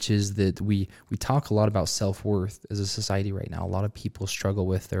that, which is that we talk a lot about self-worth as a society right now. A lot of people struggle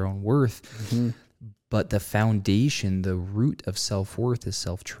with their own worth, but the foundation, the root of self-worth is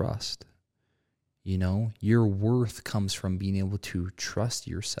self-trust. You know, your worth comes from being able to trust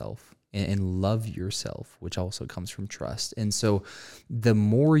yourself and love yourself, which also comes from trust. And so the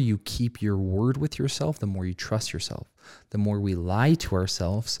more you keep your word with yourself, the more you trust yourself. The more we lie to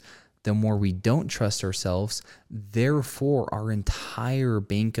ourselves, the more we don't trust ourselves. Therefore, our entire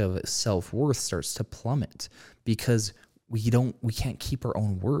bank of self-worth starts to plummet because we can't keep our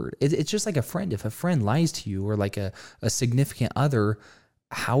own word. It's just like a friend. If a friend lies to you or like a significant other,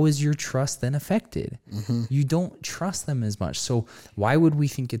 how is your trust then affected? You don't trust them as much. So why would we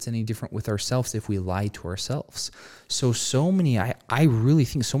think it's any different with ourselves if we lie to ourselves? So many, I really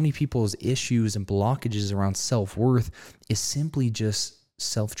think so many people's issues and blockages around self-worth is simply just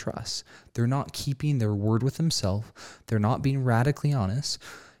self-trust. They're not keeping their word with themselves. They're not being radically honest.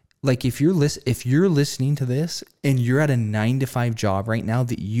 Like if you're listening to this and you're at a 9-to-5 job right now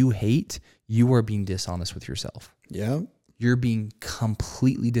that you hate, you are being dishonest with yourself. Yeah. You're being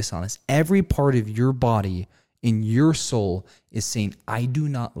completely dishonest. Every part of your body and your soul is saying, I do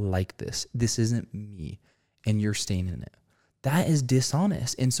not like this. This isn't me. And you're staying in it. That is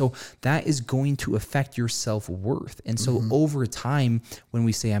dishonest. And so that is going to affect your self-worth. And so over time, when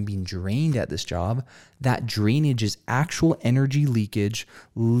we say I'm being drained at this job, that drainage is actual energy leakage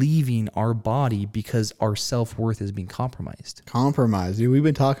leaving our body because our self-worth is being compromised. Dude. We've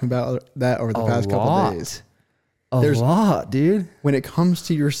been talking about that over the past couple of days. There's a lot, dude. When it comes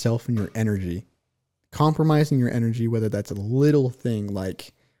to yourself and your energy, compromising your energy, whether that's a little thing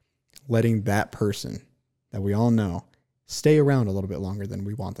like letting that person that we all know stay around a little bit longer than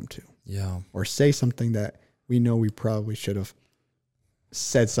we want them to. Yeah. Or say something that we know we probably should have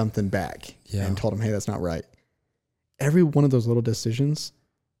said something back and told them, hey, that's not right. Every one of those little decisions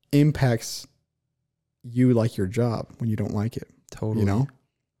impacts you like your job when you don't like it. Totally. You know?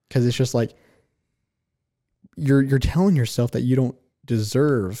 Because it's just like, you're telling yourself that you don't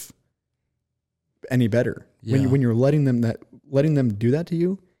deserve any better. Yeah. When you're letting them do that to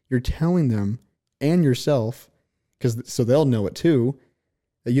you, you're telling them and yourself, so they'll know it too,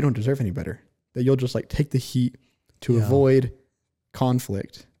 that you don't deserve any better. That you'll just like take the heat to avoid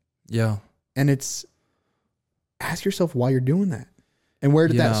conflict. Yeah. And it's, ask yourself why you're doing that. And where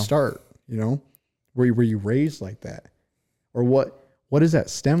did that start? You know, were you raised like that? Or what does that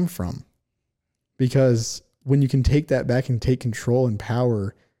stem from? Because when you can take that back and take control and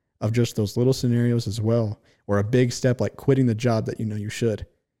power of just those little scenarios as well, or a big step like quitting the job that you know you should,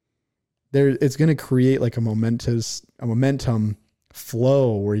 it's going to create like a momentum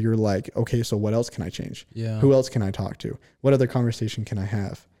flow where you're like, okay, so what else can I change? Yeah. Who else can I talk to? What other conversation can I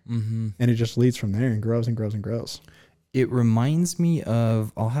have? Mm-hmm. And it just leads from there and grows and grows and grows. It reminds me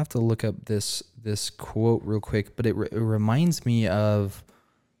of, I'll have to look up this quote real quick, but it reminds me of,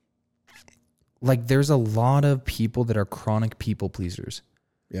 like, there's a lot of people that are chronic people pleasers.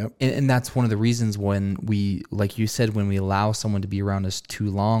 Yep. And that's one of the reasons when we, like you said, when we allow someone to be around us too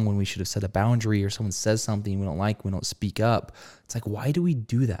long, when we should have set a boundary, or someone says something we don't like, we don't speak up. It's like, why do we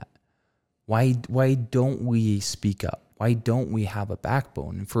do that? Why don't we speak up? Why don't we have a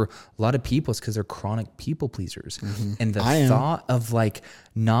backbone? And for a lot of people, it's because they're chronic people pleasers. Mm-hmm. And the thought of like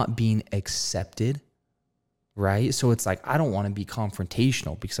not being accepted, right? So it's like, I don't want to be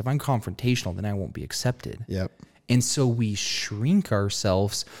confrontational, because if I'm confrontational, then I won't be accepted. Yep. And so we shrink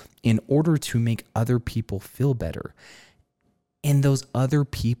ourselves in order to make other people feel better. And those other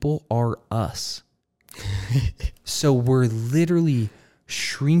people are us. So we're literally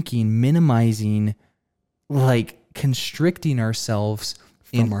shrinking, minimizing, like constricting ourselves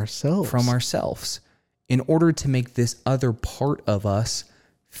from ourselves in order to make this other part of us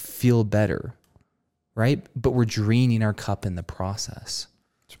feel better. Right? But we're draining our cup in the process.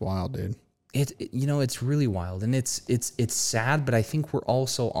 It's wild, dude. It's really wild, and it's sad, but I think we're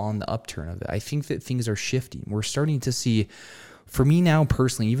also on the upturn of it. I think that things are shifting. We're starting to see, for me now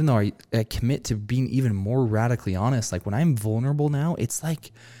personally, even though I commit to being even more radically honest, like when I'm vulnerable now, it's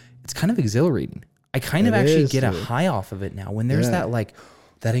like, it's kind of exhilarating. I kind of actually get a high off of it now. When there's that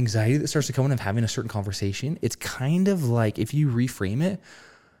anxiety that starts to come in of having a certain conversation, it's kind of like, if you reframe it,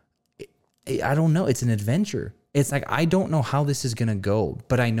 I don't know, it's an adventure. It's like, I don't know how this is going to go,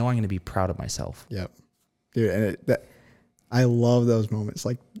 but I know I'm going to be proud of myself. Yep. Dude, and I love those moments,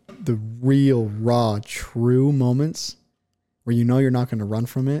 like the real, raw, true moments where you know you're not going to run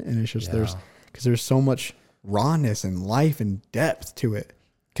from it. And it's just, there's so much rawness and life and depth to it,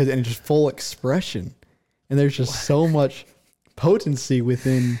 and it's just full expression. And there's just so much potency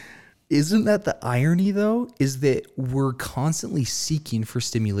within. Isn't that the irony, though, is that we're constantly seeking for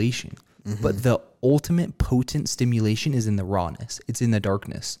stimulation. Mm-hmm. But the ultimate potent stimulation is in the rawness. It's in the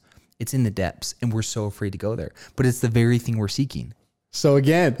darkness. It's in the depths. And we're so afraid to go there. But it's the very thing we're seeking. So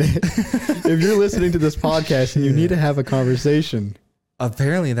again, if you're listening to this podcast and you need to have a conversation.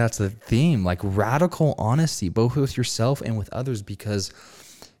 Apparently that's the theme, like radical honesty, both with yourself and with others, because,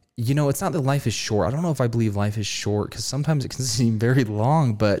 it's not that life is short. I don't know if I believe life is short, because sometimes it can seem very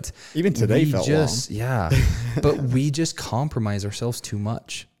long, but even today felt long. Yeah. But we just compromise ourselves too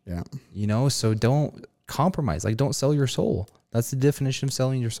much. Yeah. So don't compromise. Like, don't sell your soul. That's the definition of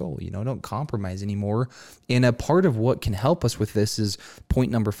selling your soul. Don't compromise anymore. And a part of what can help us with this is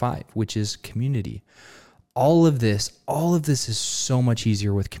point number 5, which is community. All of this is so much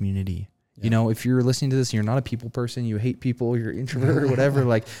easier with community. Yeah. If you're listening to this and you're not a people person, you hate people, you're an introvert or whatever,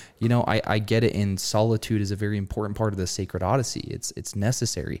 like, I get it. And solitude is a very important part of the sacred Odyssey. It's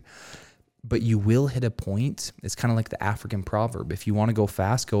necessary. But you will hit a point. It's kind of like the African proverb. If you want to go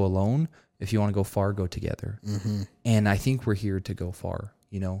fast, go alone. If you want to go far, go together. Mm-hmm. And I think we're here to go far.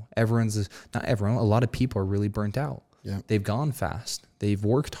 Not everyone. A lot of people are really burnt out. Yeah. They've gone fast. They've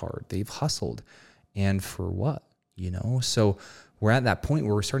worked hard. They've hustled. And for what? So we're at that point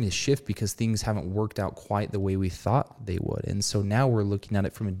where we're starting to shift because things haven't worked out quite the way we thought they would. And so now we're looking at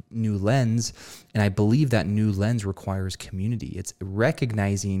it from a new lens. And I believe that new lens requires community. It's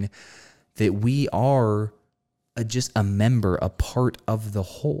recognizing that we are just a member, a part of the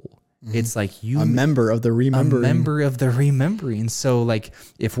whole. Mm-hmm. It's like a member of the remembering. A member of the remembering. So like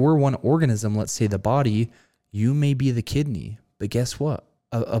if we're one organism, let's say the body, you may be the kidney, but guess what?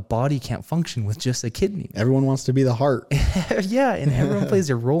 A body can't function with just a kidney. Everyone wants to be the heart. Yeah, and everyone plays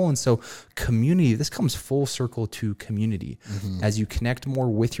a role. And so community, this comes full circle to community. Mm-hmm. As you connect more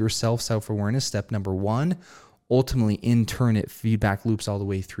with yourself, self-awareness, step number 1, ultimately, in turn, it feedback loops all the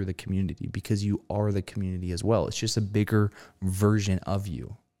way through the community because you are the community as well. It's just a bigger version of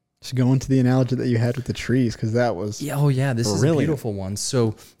you. Just go into the analogy that you had with the trees, because that was this is a beautiful one.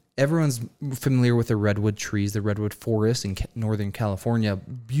 So everyone's familiar with the redwood trees, the redwood forest in Northern California.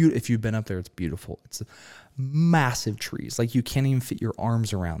 If you've been up there, it's beautiful. It's massive trees. Like you can't even fit your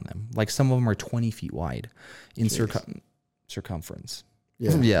arms around them. Like some of them are 20 feet wide in circumference.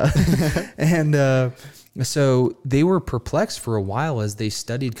 Yeah. And so they were perplexed for a while as they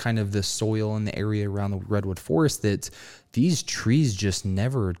studied kind of the soil in the area around the redwood forest that these trees just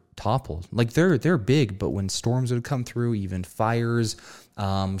never toppled. Like they're big, but when storms would come through, even fires,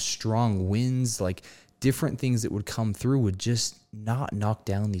 strong winds, like different things that would come through would just not knock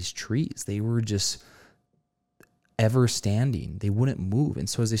down these trees. They were just ever standing. They wouldn't move. And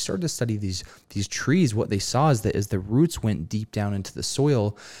so as they started to study these trees, what they saw is that as the roots went deep down into the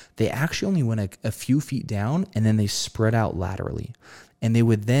soil, they actually only went a few feet down, and then they spread out laterally. And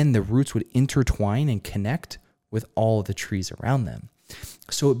the roots would intertwine and connect with all of the trees around them.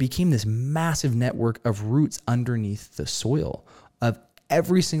 So it became this massive network of roots underneath the soil, of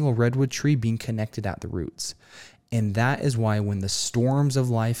every single redwood tree being connected at the roots. And that is why when the storms of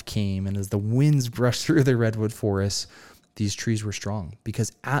life came and as the winds brushed through the redwood forests, these trees were strong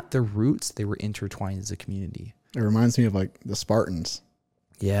because at their roots, they were intertwined as a community. It reminds me of like the Spartans.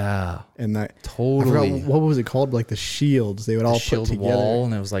 Yeah. And that totally. I forgot, what was it called? Like the shields they would all put together. Wall,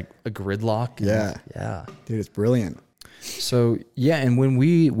 and it was like a gridlock. Yeah. Dude, it's brilliant. So yeah, and when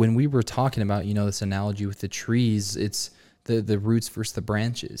we were talking about, this analogy with the trees, it's the roots versus the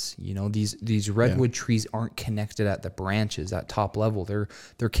branches. These redwood trees aren't connected at the branches at top level.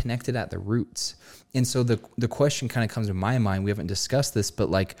 They're connected at the roots. And so the question kind of comes to my mind. We haven't discussed this, but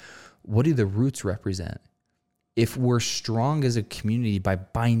like, what do the roots represent? If we're strong as a community by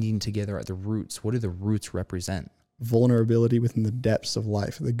binding together at the roots, what do the roots represent? Vulnerability within the depths of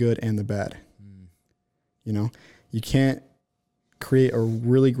life, the good and the bad. You can't create a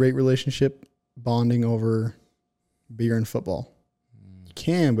really great relationship bonding over beer and football. You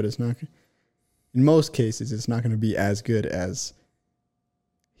can, but it's not. In most cases, it's not going to be as good as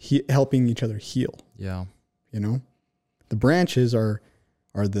helping each other heal. Yeah. The branches are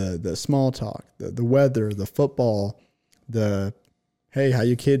the small talk, the weather, the football, the hey, how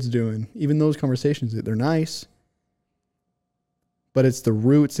you kids doing? Even those conversations, they're nice. But it's the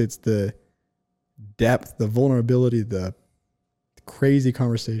roots, it's the depth, the vulnerability, the crazy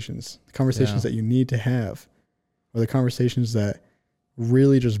conversations that you need to have, or the conversations that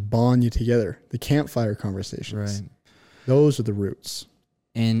really just bond you together, the campfire conversations. Right. Those are the roots.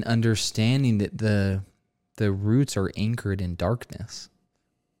 And understanding that the roots are anchored in darkness.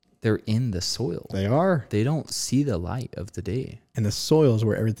 They're in the soil. They are. They don't see the light of the day. And the soil is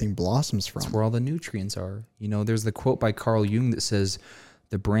where everything blossoms from. That's where all the nutrients are. There's the quote by Carl Jung that says,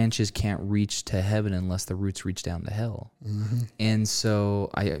 the branches can't reach to heaven unless the roots reach down to hell. Mm-hmm. And so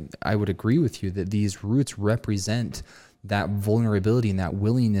I would agree with you that these roots represent that vulnerability and that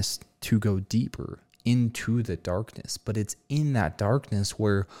willingness to go deeper into the darkness. But it's in that darkness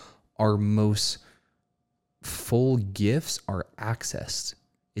where our most full gifts are accessed.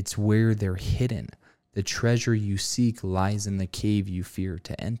 It's where they're hidden. The treasure you seek lies in the cave you fear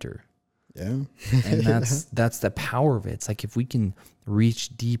to enter. Yeah. And that's the power of it. It's like if we can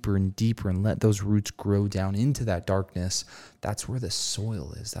reach deeper and deeper and let those roots grow down into that darkness, that's where the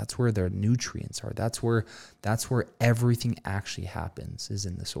soil is. That's where the nutrients are. That's where everything actually happens, is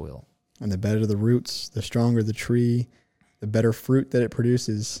in the soil. And the better the roots, the stronger the tree, the better fruit that it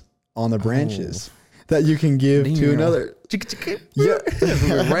produces on the branches that you can give to another.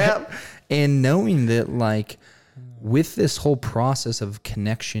 Wrap. And knowing that, like, with this whole process of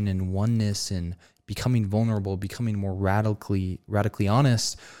connection and oneness and becoming vulnerable, becoming more radically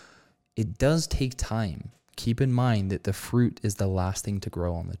honest, it does take time. Keep in mind that the fruit is the last thing to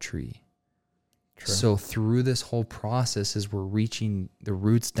grow on the tree. True. So through this whole process, as we're reaching the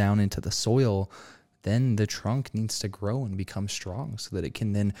roots down into the soil, then the trunk needs to grow and become strong so that it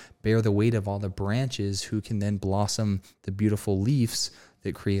can then bear the weight of all the branches, who can then blossom the beautiful leaves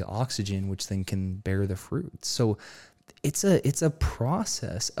that create oxygen, which then can bear the fruit. So it's a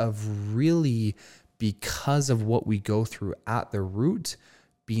process of really, because of what we go through at the root,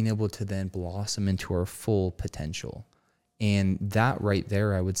 being able to then blossom into our full potential. And that right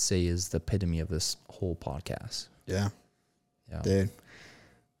there, I would say, is the epitome of this whole podcast. Yeah. Dude,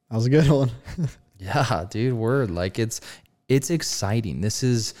 that was a good one. Yeah, dude, word. Like, it's exciting.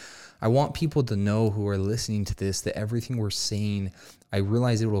 I want people to know who are listening to this, that everything we're saying, I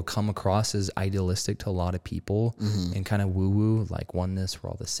realize it will come across as idealistic to a lot of people and kind of woo-woo, like oneness, we're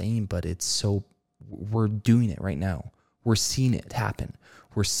all the same, but we're doing it right now. We're seeing it happen.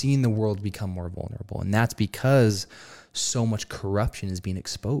 We're seeing the world become more vulnerable. And that's because so much corruption is being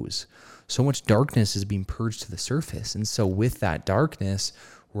exposed. So much darkness is being purged to the surface. And so with that darkness,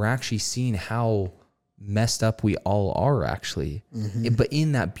 we're actually seeing how messed up we all are, actually. But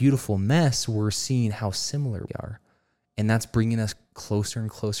in that beautiful mess, we're seeing how similar we are. And that's bringing us closer and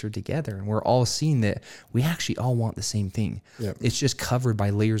closer together. And we're all seeing that we actually all want the same thing. Yep. It's just covered by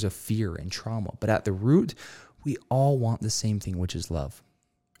layers of fear and trauma. But at the root, we all want the same thing, which is love.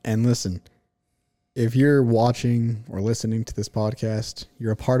 And listen, if you're watching or listening to this podcast,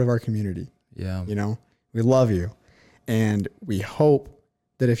 you're a part of our community. Yeah. We love you. And we hope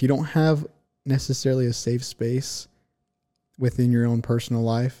that if you don't have necessarily a safe space within your own personal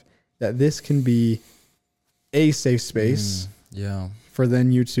life, that this can be a safe space Yeah. for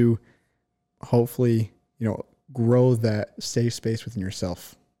then you to hopefully, grow that safe space within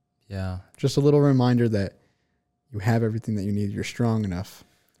yourself. Yeah. Just a little reminder that you have everything that you need. You're strong enough.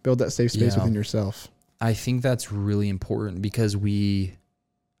 Build that safe space within yourself. I think that's really important because I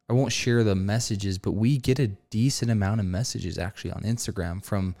won't share the messages, but we get a decent amount of messages actually on Instagram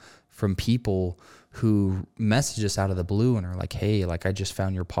from people who message us out of the blue and are like, hey, like I just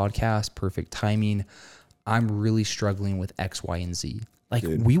found your podcast, perfect timing. I'm really struggling with X, Y, and Z. Like,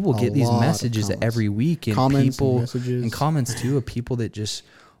 dude, we will get these messages every week, and comments people and comments too of people that just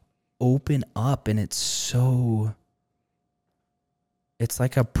open up, and it's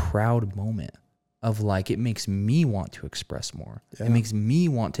like a proud moment of like, it makes me want to express more. Yeah. It makes me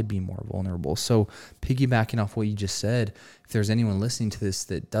want to be more vulnerable. So piggybacking off what you just said, if there's anyone listening to this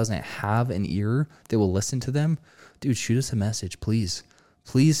that doesn't have an ear that will listen to them, dude, shoot us a message, please.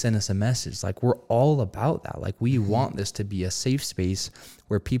 Please send us a message. Like, we're all about that. Like, we want this to be a safe space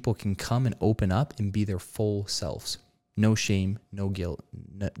where people can come and open up and be their full selves. No shame, no guilt,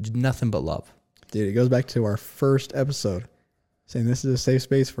 nothing but love. Dude, it goes back to our first episode saying this is a safe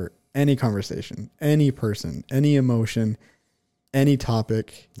space for any conversation, any person, any emotion, any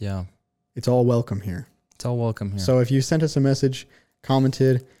topic. Yeah. It's all welcome here. It's all welcome here. So if you sent us a message,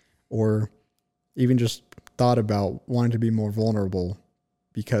 commented, or even just thought about wanting to be more vulnerable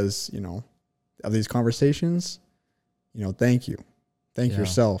because, of these conversations, thank you. Thank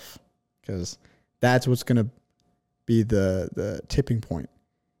yourself, because that's what's going to be the tipping point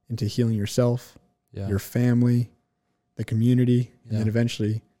into healing yourself, your family, the community, and then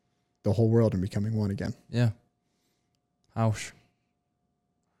eventually the whole world and becoming one again. Yeah. Ouch.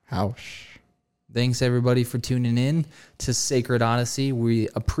 Ouch. Thanks, everybody, for tuning in to Sacred Odyssey. We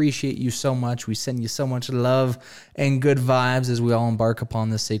appreciate you so much. We send you so much love and good vibes as we all embark upon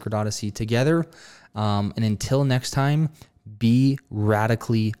this Sacred Odyssey together. And until next time, be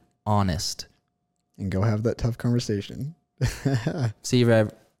radically honest. And go have that tough conversation. See you,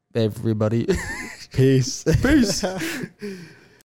 everybody. Peace. Peace.